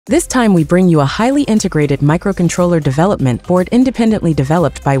This time we bring you a highly integrated microcontroller development board independently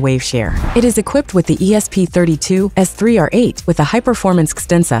developed by Waveshare. It is equipped with the ESP32-S3 with a high-performance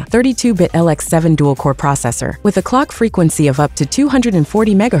Xtensa 32-bit LX7 dual-core processor with a clock frequency of up to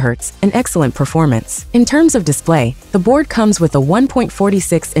 240 MHz and excellent performance. In terms of display, the board comes with a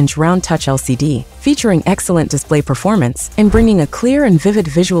 1.46-inch round touch LCD, featuring excellent display performance and bringing a clear and vivid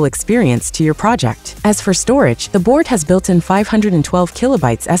visual experience to your project. As for storage, the board has built-in 512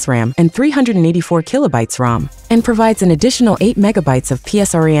 KB SRAM and 384 KB ROM, and provides an additional 8 MB of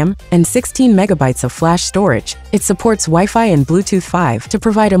PSRAM and 16 MB of flash storage. It supports Wi-Fi and Bluetooth 5 to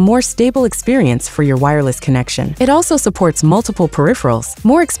provide a more stable experience for your wireless connection. It also supports multiple peripherals.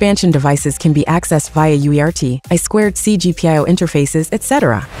 More expansion devices can be accessed via UART, I2C GPIO interfaces,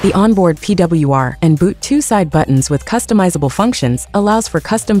 etc. The onboard PWR and boot two-side buttons with customizable functions allows for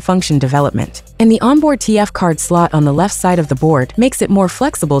custom function development. And the onboard TF card slot on the left side of the board makes it more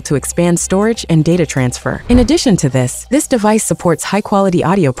flexible to expand storage and data transfer. In addition to this device supports high-quality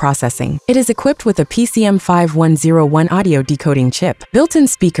audio processing. It is equipped with a PCM5101 audio decoding chip, built-in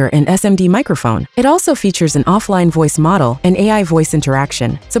speaker and SMD microphone. It also features an offline voice model and AI voice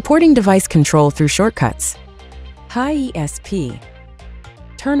interaction, supporting device control through shortcuts. High ESP.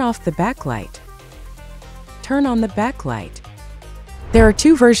 Turn off the backlight. Turn on the backlight. There are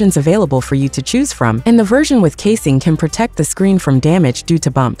two versions available for you to choose from, and the version with casing can protect the screen from damage due to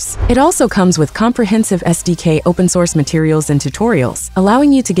bumps. It also comes with comprehensive SDK open-source materials and tutorials,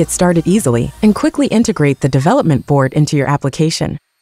 allowing you to get started easily and quickly integrate the development board into your application.